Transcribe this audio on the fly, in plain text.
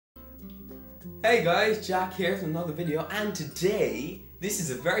Hey guys, Jack here from another video, and today this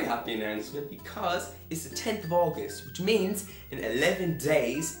is a very happy announcement because it's the 10th of August, which means in 11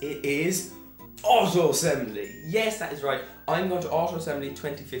 days it is Auto Assembly. Yes, that is right. I'm going to Auto Assembly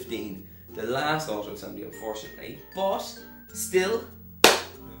 2015, the last Auto Assembly unfortunately, but still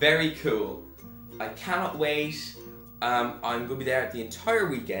very cool. I cannot wait. I'm going to be there the entire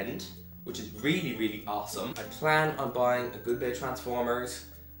weekend, which is really awesome. I plan on buying a good bit of Transformers.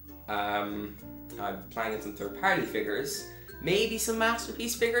 I'm planning on some third-party figures, maybe some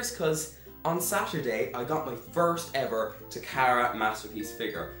Masterpiece figures, because on Saturday I got my first ever Takara Masterpiece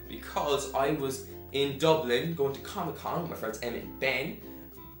figure because I was in Dublin going to Comic-Con with my friends Emma and Ben,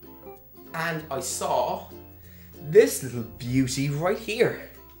 and I saw this little beauty right here,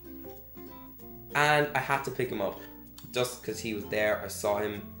 and I had to pick him up just because he was there. I saw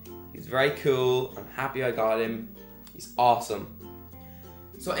him, he's very cool, I'm happy I got him, he's awesome.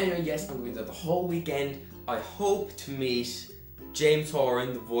 So anyway, yes, I'm going to be there the whole weekend. I hope to meet James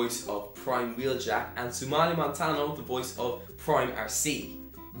Horan, the voice of Prime Wheeljack, and Sumali Montano, the voice of Prime RC.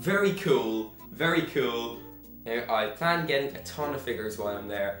 Very cool, very cool. I plan getting a ton of figures while I'm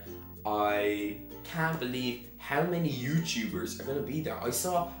there. I can't believe how many YouTubers are going to be there. I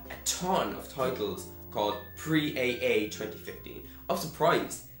saw a ton of titles called Pre-AA 2015. I was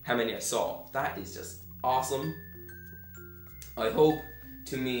surprised how many I saw. That is just awesome. I hope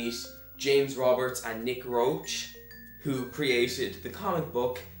to meet James Roberts and Nick Roach, who created the comic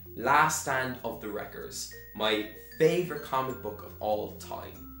book Last Stand of the Wreckers, my favourite comic book of all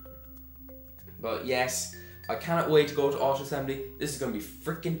time. But yes, I cannot wait to go to Auto Assembly. This is going to be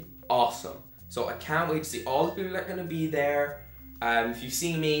freaking awesome. So I can't wait to see all the people that are going to be there. If you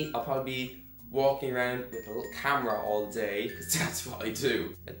see me, I'll probably be walking around with a little camera all day, because that's what I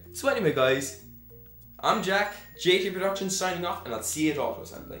do. So anyway guys, I'm Jack, JT Productions signing off, and I'll see you at Auto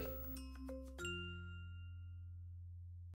Assembly.